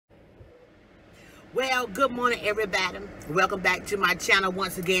Well, good morning, everybody. Welcome back to my channel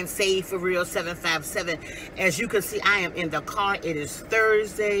once again, Save for Real 757. As you can see, I am in the car. It is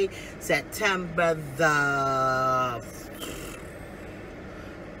Thursday, September the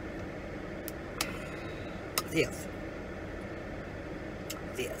 5th.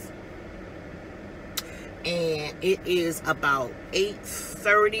 And it is about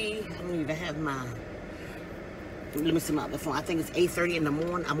 8:30. I don't even have my, let me see my other phone. I think it's 8:30 in the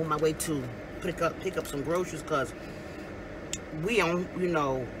morning. I'm on my way to pick up some groceries because we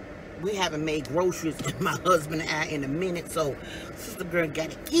haven't made groceries, my husband and I, in a minute. So sister girl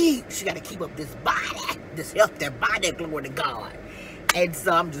gotta eat. She gotta keep up this body, this healthy body, glory to God. And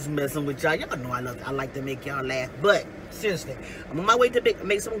so I'm just messing with y'all. Y'all know I like to make y'all laugh. But seriously, I'm on my way to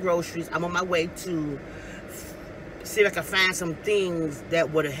make some groceries. I'm on my way to see if I can find some things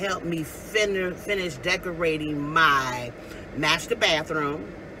that would help me finish decorating my master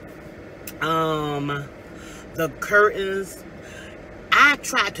bathroom. The curtains. I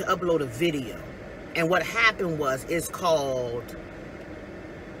tried to upload a video, and what happened was, it's called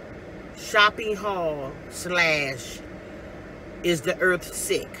Shopping Haul / Is the Earth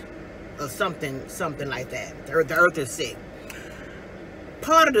Sick? Or something like that. The earth is sick.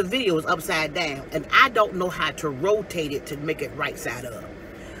 Part of the video is upside down, and I don't know how to rotate it to make it right side up.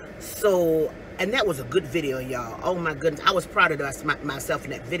 So, and that was a good video, y'all. Oh my goodness, I was proud of myself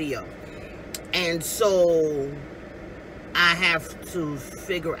in that video. And so I have to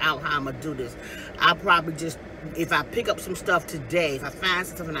figure out how I'm gonna do this. I'll probably just, if I pick up some stuff today, if I find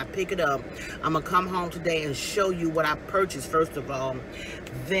some stuff and I pick it up, I'm gonna come home today and show you what I purchased first of all.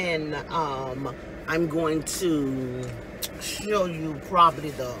 Then I'm going to show you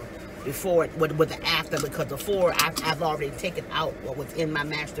probably the before with the after, because before I've already taken out what was in my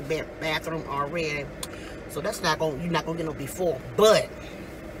master bathroom already. So that's not gonna, you're not gonna get no before. But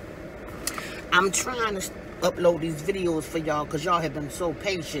I'm trying to upload these videos for y'all because y'all have been so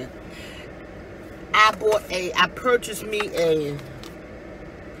patient. I purchased me a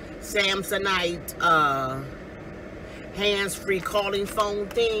Samsonite hands-free calling phone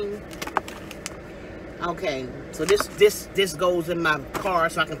thing. Okay, so this goes in my car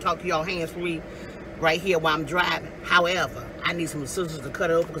so I can talk to y'all hands-free right here while I'm driving. However, I need some scissors to cut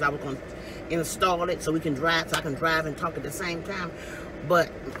it open because I was going to install it so we can drive, so I can drive and talk at the same time.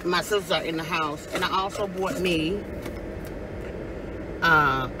 But my sisters are in the house, and I also bought me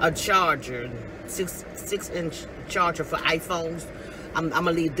a charger, 6-inch charger for iPhones. I'm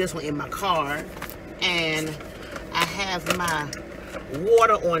gonna leave this one in my car, and I have my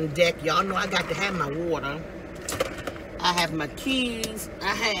water on deck. Y'all know I got to have my water. I have my keys.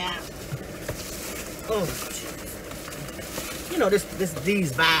 I have,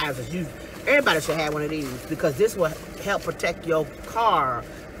 these visors. Everybody should have one of these because this will help protect your car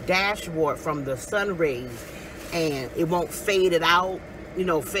dashboard from the sun rays, and it won't fade it out.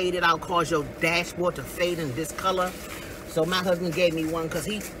 Fade it out, cause your dashboard to fade and discolor. So my husband gave me one because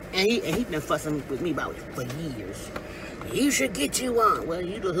he been fussing with me about it for years. You should get you one. Well,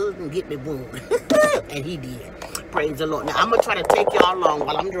 you the husband, get me one. And he did. Praise the Lord. Now I'm gonna try to take y'all along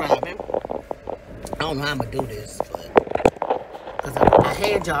while I'm driving. I don't know how I'm gonna do this, but because I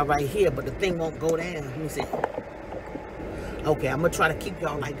had y'all right here, but the thing won't go down. Let me see. Okay, I'm gonna try to keep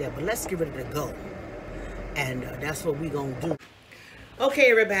y'all like that, but let's give it a go. And that's what we gonna do.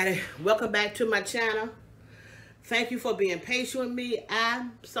 Okay, everybody, welcome back to my channel. Thank you for being patient with me.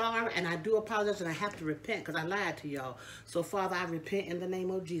 I'm sorry, and I do apologize, and I have to repent because I lied to y'all. So, Father, I repent in the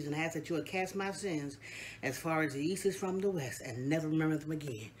name of Jesus, and I ask that you would cast my sins as far as the east is from the west and never remember them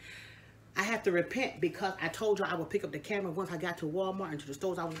again. I have to repent because I told y'all I would pick up the camera once I got to Walmart and to the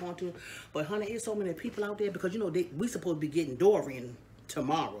stores I was going to. But, honey, there's so many people out there because, we supposed to be getting Dorian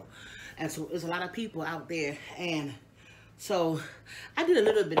tomorrow. And so there's a lot of people out there. And so I did a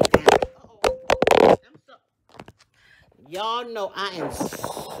little bit of damage. Y'all know I am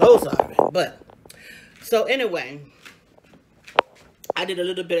so sorry. But, so anyway, I did a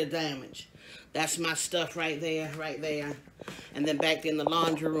little bit of damage. That's my stuff right there. And then back in the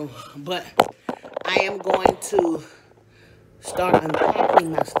laundry room. But I am going to start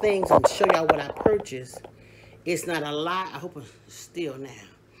unpacking my things and show y'all what I purchased. It's not a lot. I hope it's still now.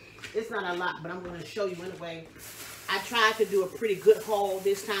 It's not a lot, but I'm going to show you anyway. I tried to do a pretty good haul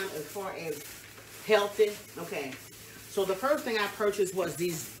this time as far as healthy. Okay. So the first thing I purchased was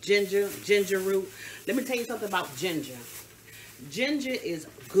these ginger root. Let me tell you something about ginger. Ginger is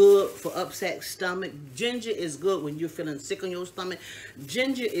good for upset stomach. Ginger is good when you're feeling sick on your stomach.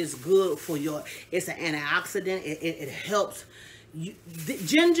 Ginger is good for it's an antioxidant. It helps.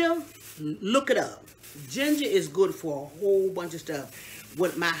 Ginger, look it up. Ginger is good for a whole bunch of stuff.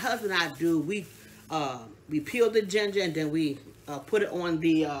 What my husband and I do, we we peel the ginger and then we put it on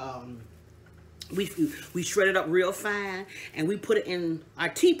the, we shred it up real fine and we put it in our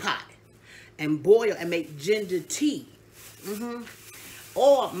teapot and boil and make ginger tea.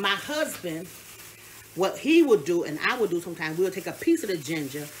 Or my husband, what he would do and I would do sometimes, we'll take a piece of the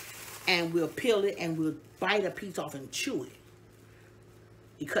ginger and we'll peel it and we'll bite a piece off and chew it.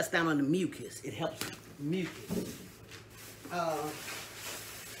 It cuts down on the mucus. It helps mucus. I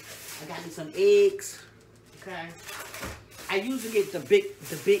got me some eggs. Okay. I usually get the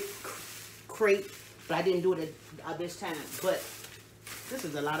big crate, but I didn't do it at this time. But this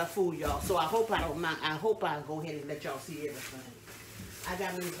is a lot of food, y'all. So I hope I don't mind. I hope I go ahead and let y'all see everything. I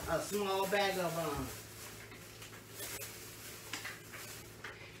got me a small bag of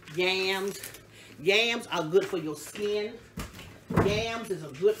yams. Yams are good for your skin. Yams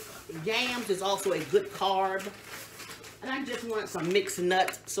is also a good carb. And I just want some mixed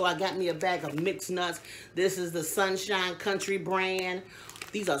nuts, so I got me a bag of mixed nuts. This is the Sunshine Country brand.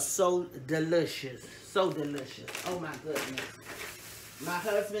 These are so delicious, so delicious. Oh my goodness. My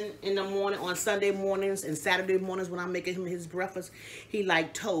husband in the morning, on Sunday mornings and Saturday mornings when I'm making him his breakfast, he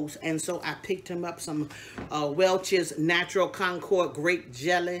liked toast. And so I picked him up some Welch's Natural Concord Grape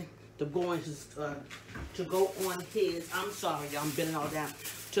Jelly to go on his, I'm sorry, y'all, I'm bending all down,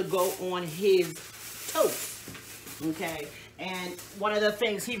 to go on his toast. Okay, and one of the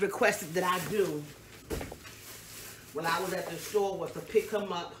things he requested that I do when I was at the store was to pick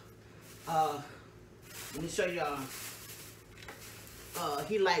him up, let me show y'all,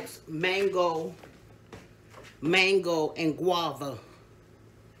 he likes mango and guava,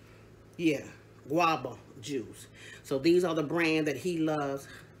 yeah, guava juice. So these are the brand that he loves,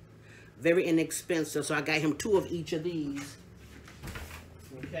 very inexpensive, so I got him 2 of each of these,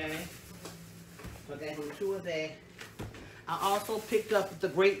 okay, so I got him 2 of that. I also picked up the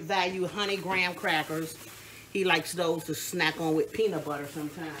Great Value Honey Graham crackers. He likes those to snack on with peanut butter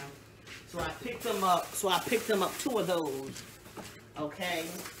sometimes. So I picked them up. 2 of those. Okay.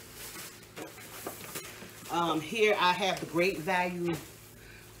 Here I have the Great Value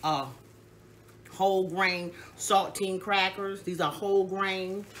whole grain saltine crackers. These are whole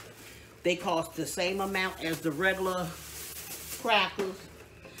grain. They cost the same amount as the regular crackers.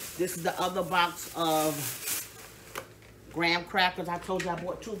 This is the other box of graham crackers. I told you I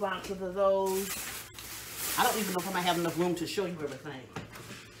bought 2 boxes of those. I don't even know if I might have enough room to show you everything.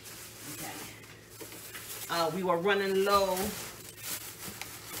 Okay. We were running low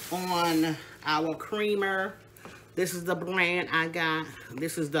on our creamer. This is the brand I got.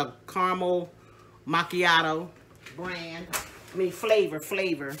 This is the Caramel Macchiato brand. I mean flavor.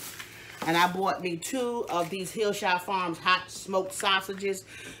 And I bought me 2 of these Hillshire Farms hot smoked sausages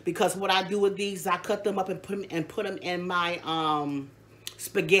because what I do with these, I cut them up and put them in my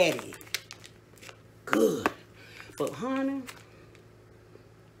spaghetti. Good. But honey,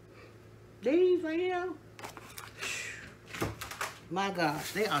 these right here, my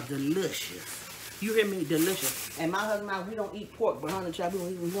gosh, they are delicious. You hear me? Delicious. And my husband, we don't eat pork, but honey, child, we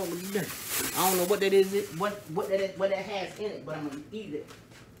don't even want to eat that. I don't know what that is, what that has in it, but I'm gonna eat it.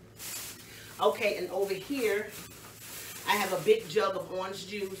 Okay, and over here, I have a big jug of orange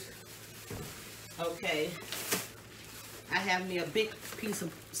juice. Okay. I have me a big piece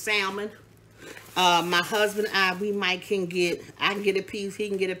of salmon. My husband and I can get a piece, he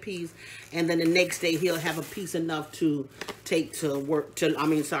can get a piece, and then the next day he'll have a piece enough to take to work,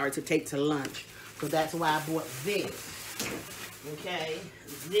 to take to lunch. So that's why I bought this. Okay.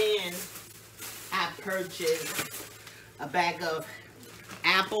 Then I purchased a bag of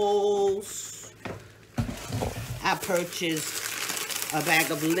apples. I purchased a bag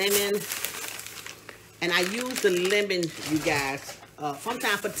of lemon, and I use the lemon, you guys,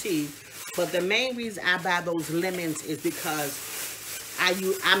 sometimes for tea, but the main reason I buy those lemons is because I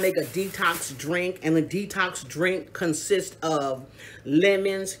make a detox drink, and the detox drink consists of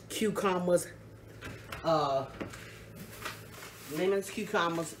lemons, cucumbers,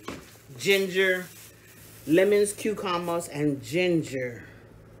 ginger, lemons, cucumbers, and ginger.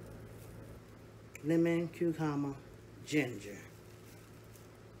 Lemon, cucumber, ginger.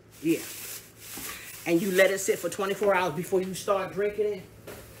 Yeah. And you let it sit for 24 hours before you start drinking it.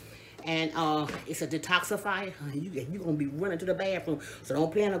 And it's a detoxifier. You're going to be running to the bathroom. So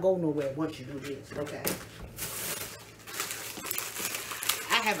don't plan to go nowhere once you do this. Okay.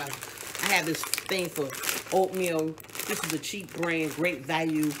 I have this thing for oatmeal. This is a cheap brand, Great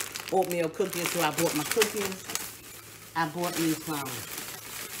Value oatmeal cookies. So I bought my cookies. I bought me some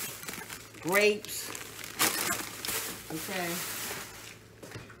grapes. Okay.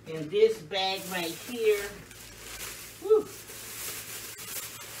 And this bag right here. Whew,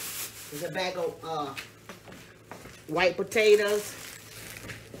 There's a bag of white potatoes.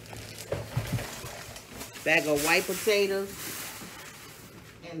 Bag of white potatoes.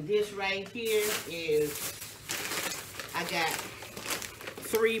 And this right here is, I got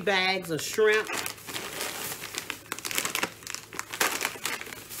 3 bags of shrimp.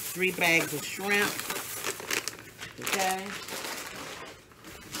 3 bags of shrimp. Okay.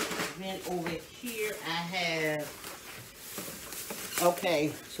 Then over here I have,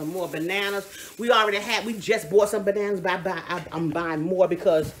 okay, some more bananas. We just bought some bananas, but I'm buying more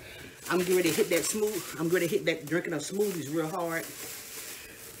because I'm getting ready to hit that drinking of smoothies real hard.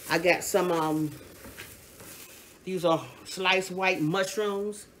 I got some, these are sliced white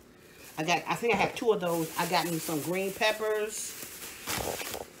mushrooms. I think I have 2 of those. I got me some green peppers.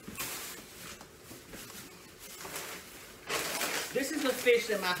 This is the fish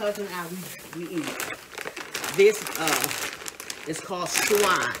that my husband and I, we eat. This is called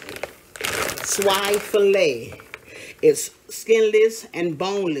swai fillet. It's skinless and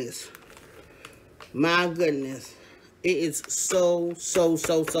boneless. My goodness. It is so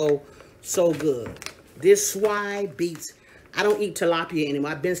good. This swai beats, I don't eat tilapia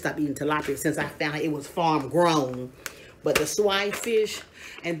anymore. I've been stopped eating tilapia since I found out it was farm grown. But the swai fish,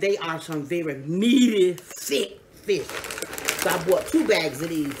 and they are some very meaty, thick fish. So I bought 2 bags of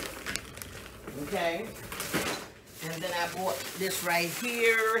these. Okay. And then I bought this right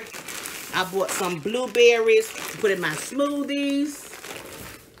here. I bought some blueberries to put in my smoothies.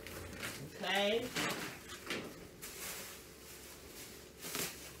 Okay.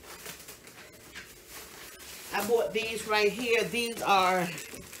 I bought these right here. These are,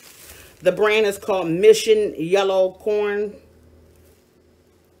 the brand is called Mission Yellow Corn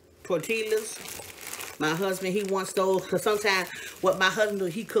Tortillas. My husband, he wants those, because sometimes what my husband do,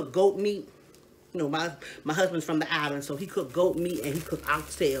 he cook goat meat. You know, my husband's from the island, so he cook goat meat and he cook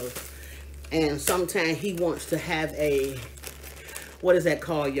oxtails. And sometimes he wants to have a, what is that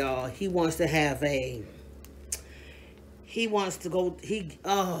called, y'all? He wants to have a,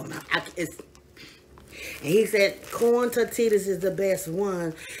 and he said corn tortillas is the best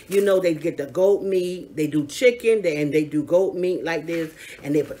one. You know, they get the goat meat, they do chicken, and they do goat meat like this,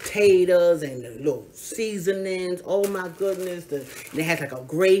 and their potatoes and the little seasonings. Oh my goodness. And they have like a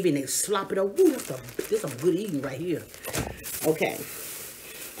gravy and they slop it up. Ooh, that's some good eating right here. Okay.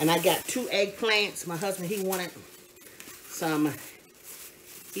 And I got 2 eggplants. My husband, he wanted some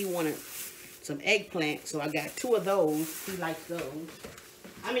eggplant, so I got 2 of those. He likes those.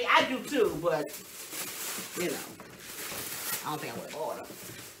 I mean, I do too, but you know, I don't think I would order.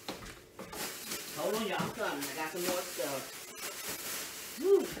 Hold on, y'all, I'm coming. I got some more stuff.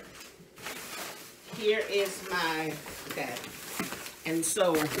 Woo. Here is my, okay. And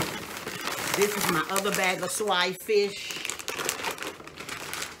so, this is my other bag of swai fish.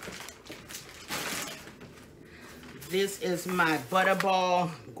 This is my Butterball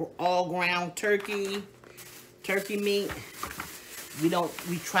all ground turkey meat. We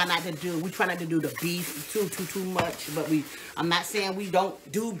try not to do the beef too much, but I'm not saying we don't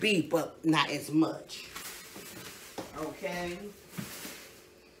do beef, but not as much. Okay.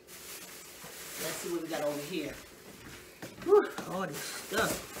 Let's see what we got over here. Whew, all this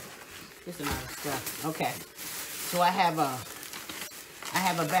stuff. This is a lot of stuff. Okay. So I have a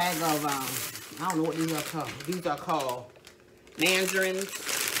bag of I don't know what these are called. These are called mandarins.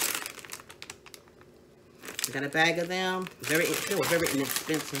 I got a bag of them. They were very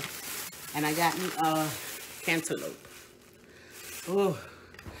inexpensive. And I got me cantaloupe. Oh,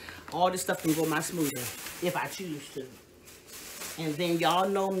 all this stuff can go in my smoothie if I choose to. And then y'all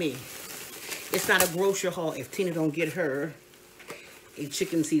know me. It's not a grocery haul if Tina don't get her a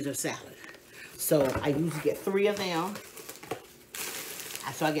chicken Caesar salad. So I usually get 3 of them.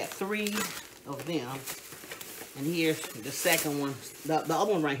 So I got 3 of them. And here's the second one. The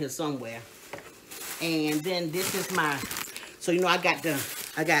other one right here somewhere. And then this is my, so you know I got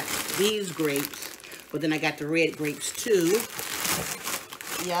these grapes, but then I got the red grapes too.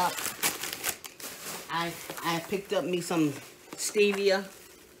 Yep. I picked up me some stevia,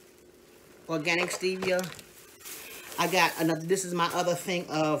 organic stevia. I got another, this is my other thing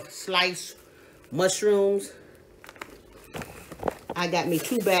of sliced mushrooms. I got me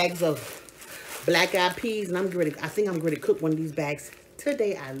 2 bags of black-eyed peas, and I think I'm ready to cook one of these bags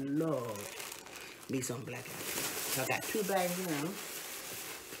today. I love me some black-eyed peas. So I got 2 bags now.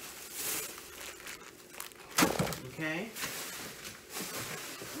 Okay.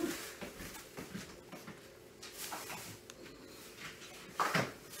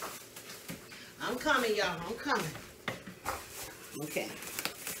 I'm coming, y'all. I'm coming. Okay.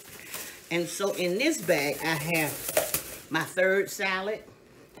 And so in this bag, I have my 3rd salad.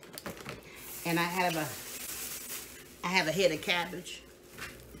 And I have a head of cabbage.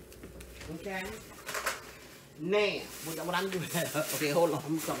 Okay. Now, what I'm doing, okay, hold on,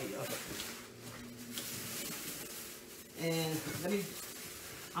 I'm coming, y'all. And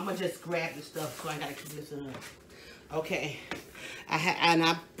I'm gonna just grab the stuff so I gotta keep this in. Okay.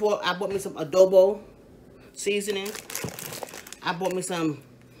 I bought me some adobo seasoning. I bought me some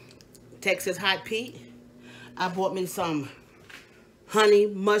Texas hot Pete. I bought me some honey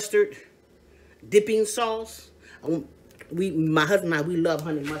mustard dipping sauce. My husband and I, we love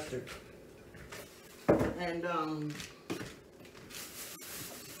honey mustard. And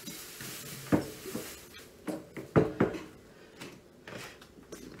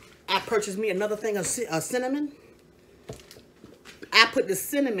I purchased me another thing of cinnamon. I put the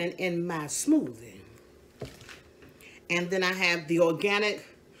cinnamon in my smoothie. And then I have the organic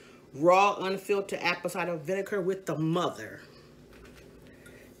raw unfiltered apple cider vinegar with the mother.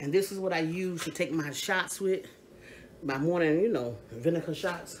 And this is what I use to take my shots with. My morning, you know, vinegar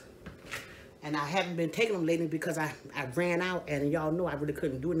shots. And I haven't been taking them lately because I ran out, and y'all know I really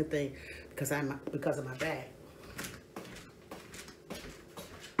couldn't do anything because of my back.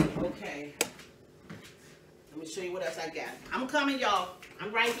 Okay. Let me show you what else I got. I'm coming, y'all.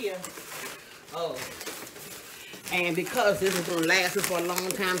 I'm right here. Oh. And because this is gonna last me for a long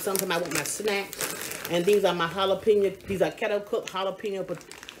time, sometimes I want my snacks. And these are my jalapeno. These are kettle cooked jalapeno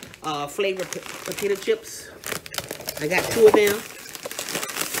flavored potato chips. I got 2 of them.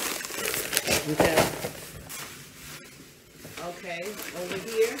 Okay. Okay,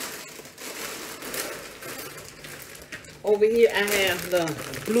 over here I have the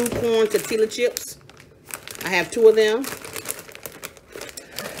blue corn tortilla chips. I have 2 of them.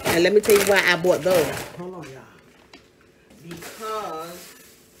 And let me tell you why I bought those. Hold on, y'all. Because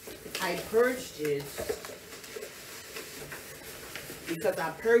I purchased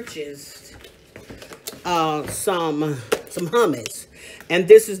some hummus. And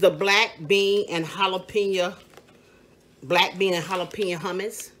this is the black bean and jalapeno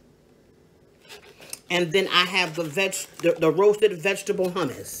hummus. And then I have the roasted vegetable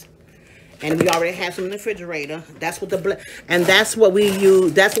hummus. And we already have some in the refrigerator. That's what that's what we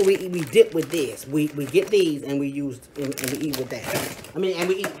use. That's what we dip with this. We get these and we use and we eat with that. I mean, and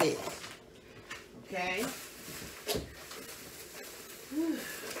we eat this. Okay.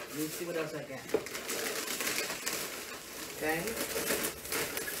 Let me see what else I got. Okay.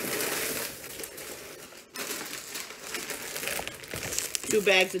 Two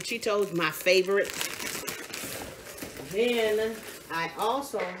bags of Cheetos, my favorite. Then I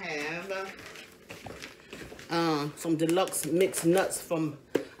also have some deluxe mixed nuts from.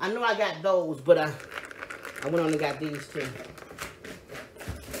 I know I got those, but I went on and got these too.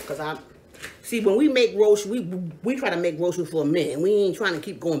 Cause see when we make groceries, we try to make groceries for a minute. We ain't trying to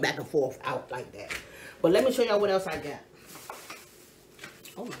keep going back and forth out like that. But let me show y'all what else I got.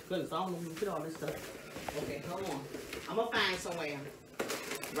 Oh my goodness, I don't know where to put all this stuff. Okay, hold on. I'm gonna find somewhere.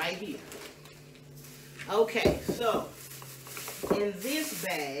 Right here. Okay, so in this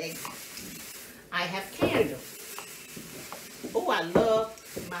bag, I have candles. Oh, I love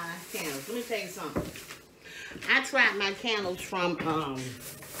my candles. Let me tell you something. I tried my candles from,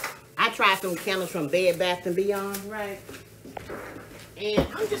 I tried some candles from Bed Bath & Beyond, right? And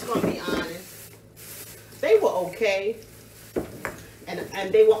I'm just going to be honest. They were okay.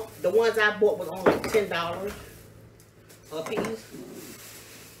 And they were, the ones I bought was only like $10 a piece.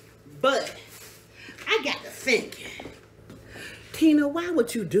 But I got to thinking, Tina, why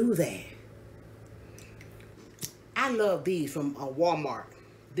would you do that? I love these from Walmart.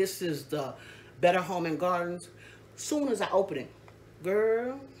 This is the Better Home and Gardens. Soon as I open it,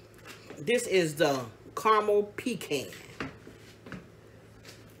 girl, this is the caramel pecan.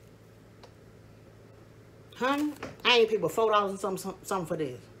 Honey, I ain't paid but $4 and something for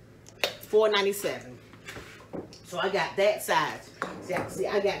this. $4.97. So I got that size. See,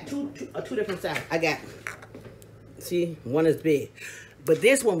 I got two different sizes. I got, see, one is big. But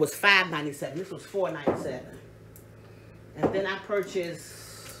this one was $5.97. This was $4.97. And then I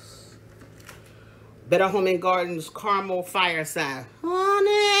purchased Better Home and Gardens Caramel Fireside.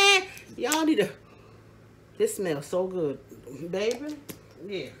 Honey, y'all need to, this smells so good. Baby,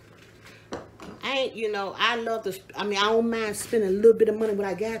 yeah. I ain't, you know, I love this. I mean, I don't mind spending a little bit of money when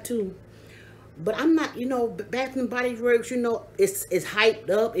I got to. But I'm not, you know, Bath and Body Works, you know, it's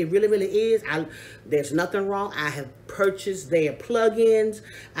hyped up. It really, really is. There's nothing wrong. I have purchased their plug-ins.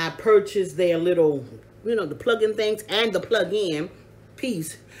 I purchased their little, you know, the plug-in things and the plug-in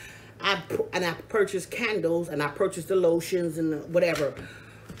piece. I purchased candles and I purchased the lotions and the whatever.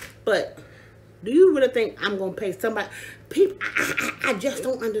 But Do you really think I'm going to pay somebody? People, I just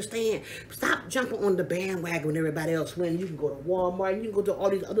don't understand. Stop jumping on the bandwagon when everybody else wins. You can go to Walmart. You can go to all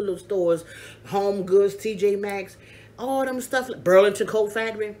these other little stores. Home Goods, TJ Maxx. All them stuff. Like Burlington Coat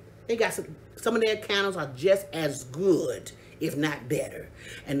Factory. They got some of their candles are just as good, if not better.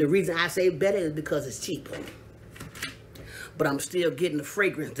 And the reason I say better is because it's cheaper. But I'm still getting the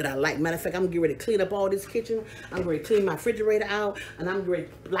fragrance that I like. Matter of fact, I'm getting ready to clean up all this kitchen. I'm going to clean my refrigerator out. And I'm going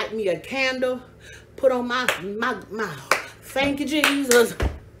to light me a candle. Put on my thank you, Jesus.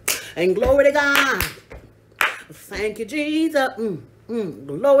 And glory to God. Thank you, Jesus.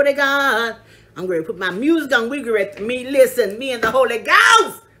 Glory to God. I'm going to put my music on. We get ready to me and the Holy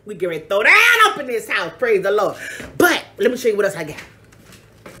Ghost. We get ready to throw down up in this house. Praise the Lord. But let me show you what else I got.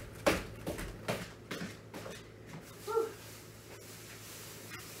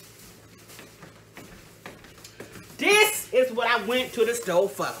 This is what I went to the store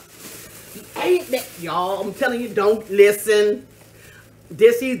for. Ain't that, y'all? I'm telling you, don't listen.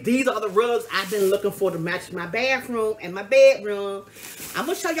 These are the rugs I've been looking for to match my bathroom and my bedroom. I'm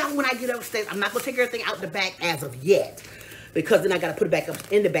going to show y'all when I get upstairs. I'm not going to take everything out the back as of yet, because then I got to put it back up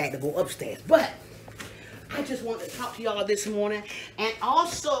in the bag to go upstairs. But I just wanted to talk to y'all this morning. And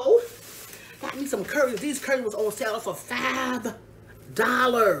also, got me some curtains. These curtains was on sale for $5.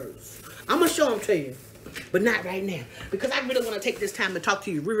 I'm going to show them to you. But not right now, because I really want to take this time to talk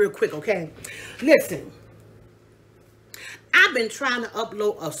to you real quick, okay? Listen, I've been trying to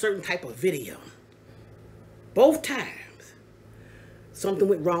upload a certain type of video. Both times, something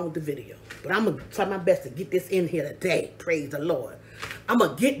went wrong with the video. But I'm going to try my best to get this in here today. Praise the Lord. I'm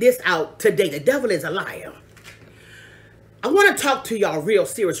going to get this out today. The devil is a liar. I want to talk to y'all real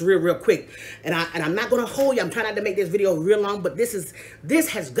serious, real quick. And I'm not going to hold you. I'm trying not to make this video real long, but this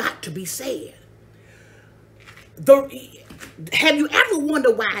has got to be said. Have you ever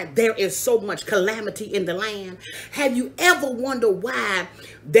wondered why there is so much calamity in the land? Have you ever wondered why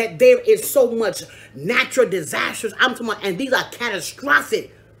that there is so much natural disasters? I'm talking about, and these are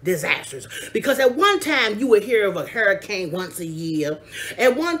catastrophic disasters. Because at one time you would hear of a hurricane once a year.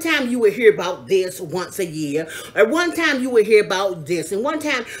 At one time you would hear about this once a year. At one time you would hear about this. And one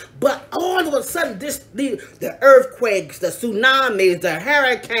time, but all of a sudden the earthquakes, the tsunamis, the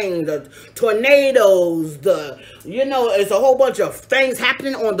hurricanes, the tornadoes, it's a whole bunch of things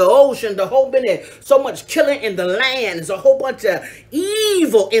happening on the ocean, so much killing in the land. There's a whole bunch of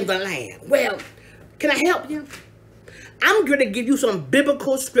evil in the land. Well, can I help you? I'm going to give you some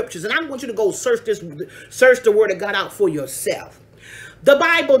biblical scriptures, and I want you to go search the word of God out for yourself. The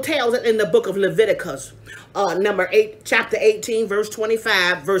Bible tells it in the book of Leviticus, chapter 18, verse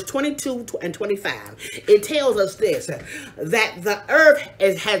 25, verse 22 and 25. It tells us this, that the earth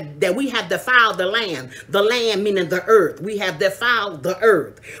that we have defiled the land meaning the earth. We have defiled the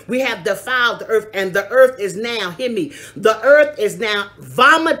earth. We have defiled the earth, and the earth is now, hear me, the earth is now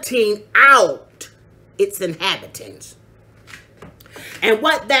vomiting out its inhabitants. And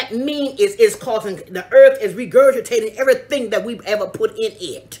what that means is causing the earth is regurgitating everything that we've ever put in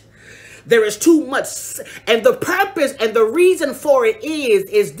it. There is too much, and the purpose and the reason for it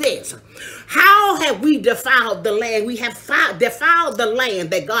is this. How have we defiled the land? We have defiled the land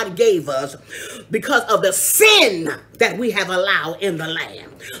that God gave us because of the sin that we have allowed in the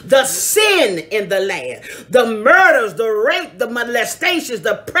land. The sin in the land, the murders, the rape, the molestations,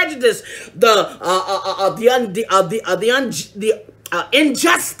 the prejudice, the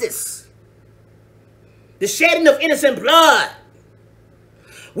injustice, the shedding of innocent blood.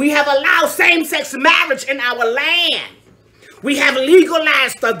 We have allowed same-sex marriage in our land. We have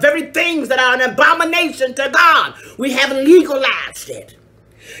legalized the very things that are an abomination to God. We have legalized it.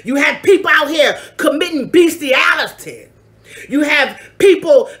 You have people out here committing bestiality. You have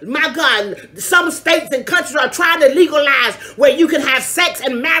people, my God, some states and countries are trying to legalize where you can have sex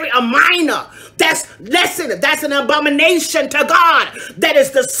and marry a minor. That's an abomination to God. That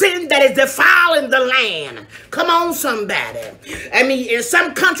is the sin that is defiling the land. Come on, somebody. I mean, in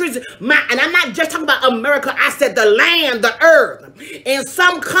some countries, and I'm not just talking about America, I said the land, the earth. In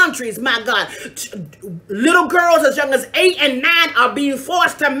some countries, my God, little girls as young as 8 and 9 are being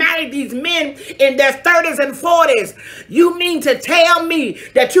forced to marry these men in their 30s and 40s. You mean to tell me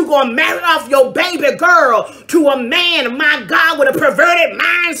that you're going to marry off your baby girl to a man, my God, with a perverted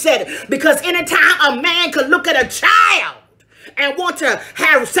mindset? Because anytime a man could look at a child and want to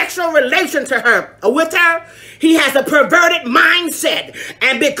have sexual relations with her, he has a perverted mindset.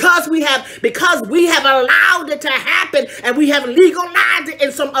 And because we have allowed it to happen and we have legalized it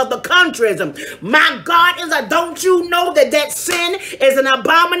in some other countries, my God, don't you know that sin is an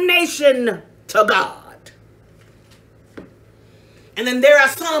abomination to God? And then there are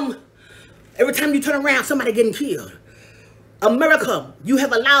some Every time you turn around, somebody getting killed. America, you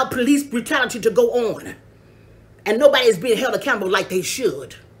have allowed police brutality to go on. And nobody is being held accountable like they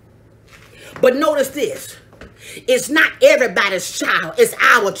should. But notice this. It's not everybody's child. It's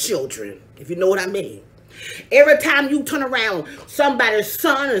our children, if you know what I mean. Every time you turn around, somebody's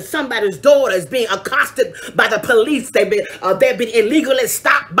son and somebody's daughter is being accosted by the police. They've been illegally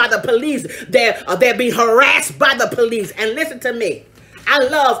stopped by the police. They're being harassed by the police. And listen to me. I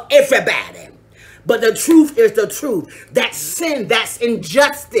love everybody. But the truth is the truth. That's sin. That's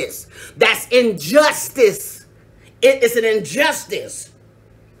injustice. That's injustice. It is an injustice.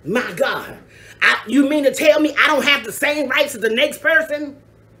 My God. You mean to tell me I don't have the same rights as the next person?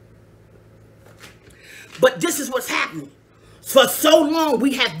 But this is what's happening. For so long,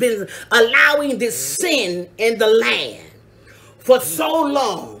 we have been allowing this sin in the land. For so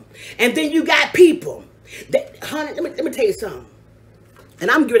long. And then you got people that, honey, let me tell you something. And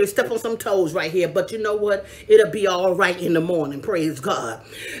I'm going to step on some toes right here. But you know what? It'll be all right in the morning. Praise God.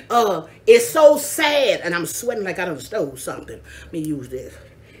 It's so sad. And I'm sweating like I done stole something. Let me use this.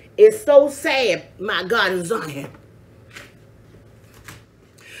 It's so sad, my God, in Zion,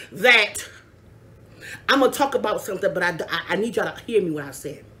 that I'm going to talk about something, but I need y'all to hear me when I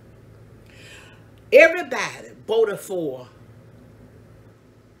say it. Everybody voted for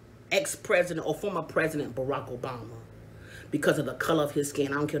ex-president or former president Barack Obama because of the color of his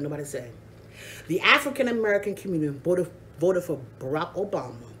skin. I don't care what nobody say. The African-American community voted for Barack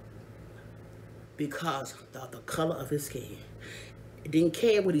Obama because of the color of his skin. It didn't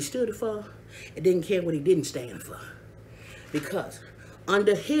care what he stood for. It didn't care what he didn't stand for. Because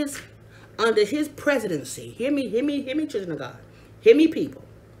under his presidency, hear me, children of God. Hear me, people.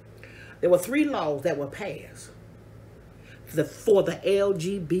 There were 3 laws that were passed for the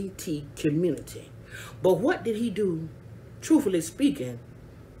LGBT community. But what did he do, truthfully speaking,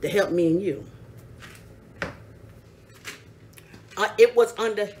 to help me and you? It was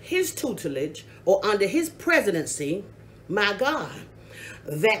under his tutelage or under his presidency, my God,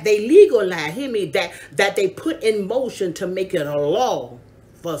 that they legalized, hear me, that they put in motion to make it a law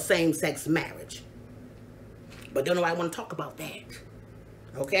for same-sex marriage. But don't nobody want to talk about that.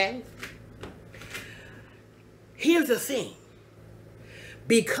 Okay? Here's the thing.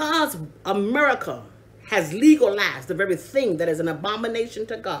 Because America has legalized the very thing that is an abomination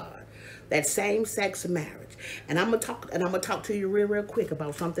to God, that same-sex marriage. And I'm gonna talk to you real quick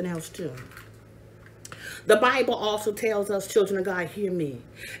about something else too. The Bible also tells us, children of God, hear me.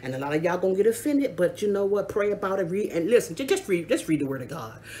 And a lot of y'all gonna get offended, but you know what? Pray about it, read, and listen. Just read the word of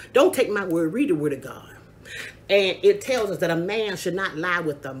God. Don't take my word. Read the word of God. And it tells us that a man should not lie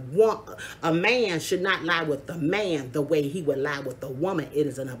with a man should not lie with the man the way he would lie with the woman. It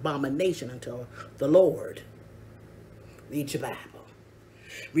is an abomination unto the Lord. Read your Bible.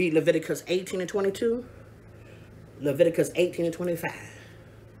 Read Leviticus 18 and 22. Leviticus 18 and 25.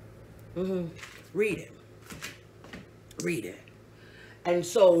 Read it. Read it. And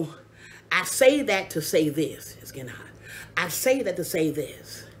so I say that to say this. It's getting hot. I say that to say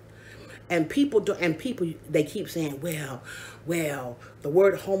this. And people they keep saying, well, the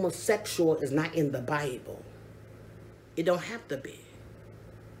word homosexual is not in the Bible. It don't have to be.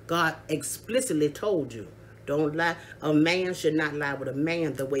 God explicitly told you, don't lie. A man should not lie with a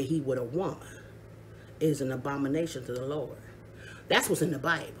man the way he would a woman. It is an abomination to the Lord. That's what's in the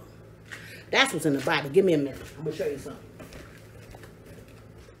Bible. That's what's in the Bible. Give me a minute. I'm going to show you something.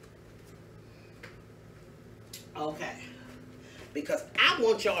 Okay. Because I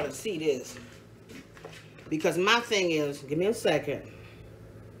want y'all to see this. Because my thing is, give me a second.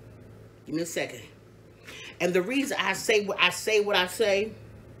 Give me a second. And the reason I say what I say,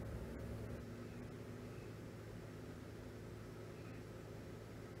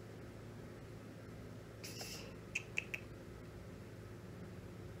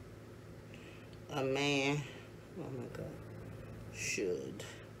 a man, oh my God, should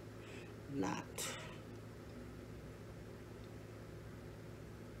not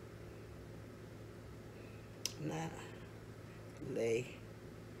lay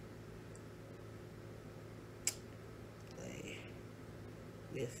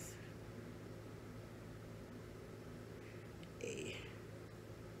with a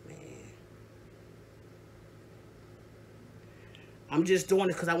man. I'm just doing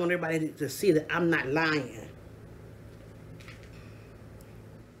it because I want everybody to see that I'm not lying.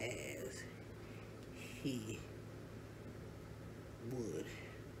 As he would.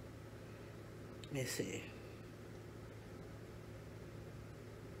 Let's see.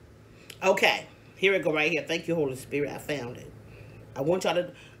 Okay, here we go right here. Thank you, Holy Spirit. I found it. I want y'all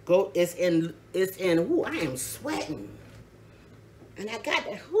to go. It's in, ooh, I am sweating. And I got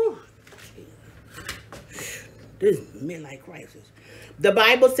that, whew, Jesus. This midlife crisis. The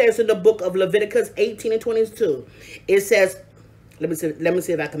Bible says in the book of Leviticus 18 and 22, it says, let me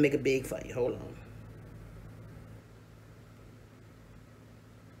see if I can make it big for you. Hold on.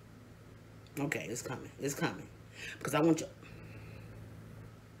 Okay, it's coming. It's coming. Because I want you.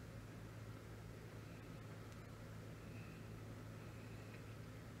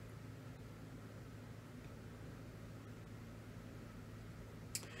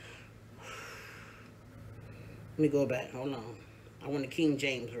 Let me go back. Hold on. I want the King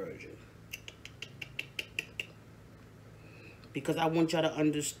James Version. Because I want y'all to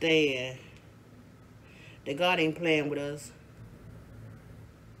understand that God ain't playing with us.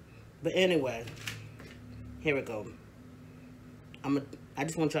 But anyway, here we go. I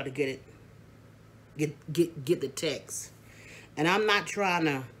just want y'all to get it. Get the text. And I'm not trying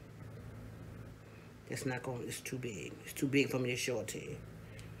to. It's not going. It's too big. It's too big for me to show it to you.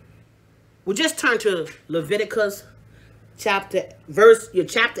 We'll just turn to Leviticus chapter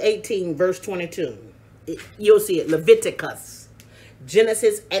 18, verse 22. You'll see it. Leviticus.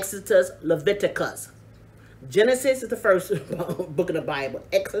 Genesis, Exodus, Leviticus. Genesis is the first book of the Bible.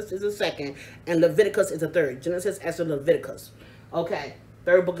 Exodus is the second. And Leviticus is the third. Genesis, Exodus, Leviticus. Okay.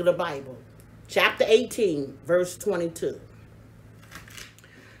 Third book of the Bible. Chapter 18, verse 22.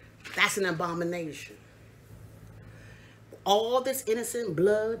 That's an abomination. All this innocent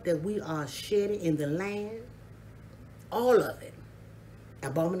blood that we are shedding in the land, all of it,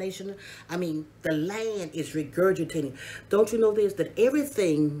 abomination. I mean, the land is regurgitating. Don't you know this? That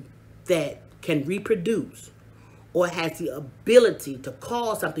everything that can reproduce or has the ability to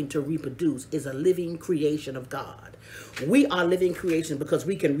cause something to reproduce is a living creation of God. We are living creation because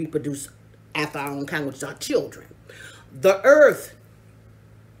we can reproduce after our own kind, which is our children. The earth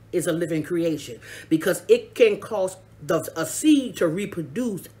is a living creation because it can cause a seed to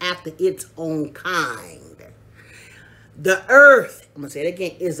reproduce after its own kind. The earth, I'm gonna say it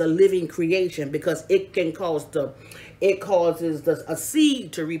again, is a living creation because it can cause causes a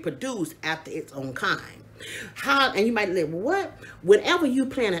seed to reproduce after its own kind. How? And you might live what? Whenever you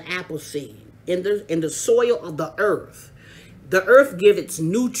plant an apple seed in the soil of the earth gives its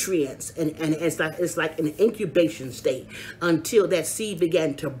nutrients and it's like an incubation state until that seed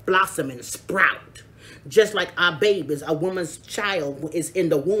began to blossom and sprout. Just like our babies, a woman's child is in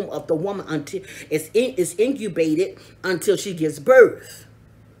the womb of the woman until it's incubated until she gives birth.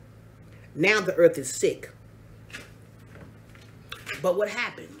 Now the earth is sick. But what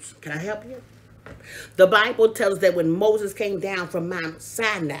happens? Can I help you? The Bible tells us that when Moses came down from Mount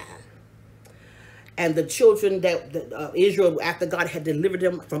Sinai, and the children that Israel, after God had delivered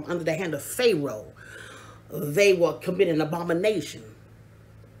them from under the hand of Pharaoh, they were committing an abomination.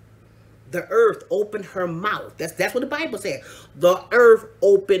 The earth opened her mouth. That's what the Bible said. The earth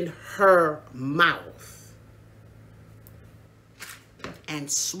opened her mouth and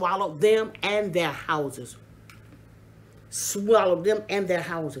swallowed them and their houses. Swallowed them and their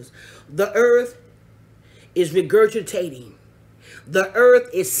houses. The earth is regurgitating. The earth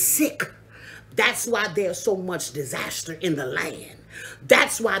is sick. That's why there's so much disaster in the land.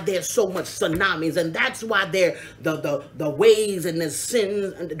 That's why there's so much tsunamis, and that's why the waves and the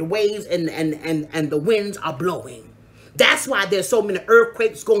sins and the waves and the winds are blowing. That's why there's so many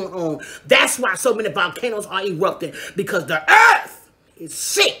earthquakes going on. That's why so many volcanoes are erupting, because the earth is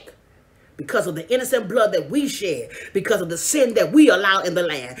sick because of the innocent blood that we shed, because of the sin that we allow in the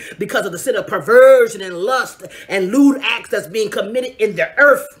land, because of the sin of perversion and lust and lewd acts that's being committed in the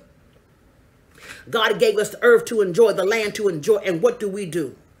earth. God gave us the earth to enjoy, the land to enjoy, and what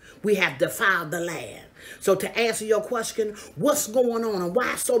do? We have defiled the land. So to answer your question, what's going on and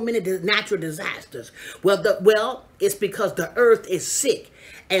why so many natural disasters? Well, it's because the earth is sick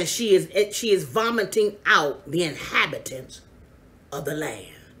and she is vomiting out the inhabitants of the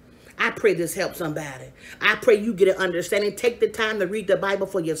land. I pray this helps somebody. I pray you get an understanding. Take the time to read the Bible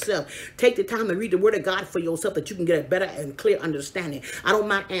for yourself. Take the time to read the Word of God for yourself that you can get a better and clear understanding. I don't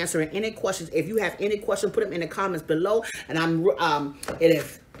mind answering any questions. If you have any questions, put them in the comments below. And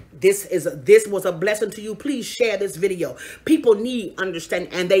if this was a blessing to you, please share this video. People need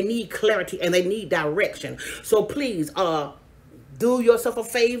understanding and they need clarity and they need direction. So please, do yourself a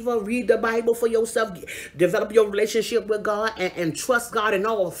favor, read the Bible for yourself, develop your relationship with God, and trust God in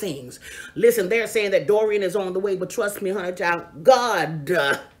all things. Listen, they're saying that Dorian is on the way, but trust me, honey child, God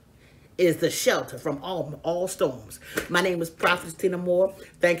is the shelter from all storms. My name is Prophetess Tina Moore.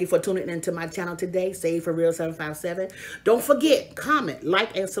 Thank you for tuning into my channel today, Save for Real 757. Don't forget, comment,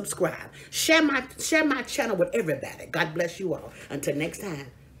 like, and subscribe. Share my channel with everybody. God bless you all. Until next time.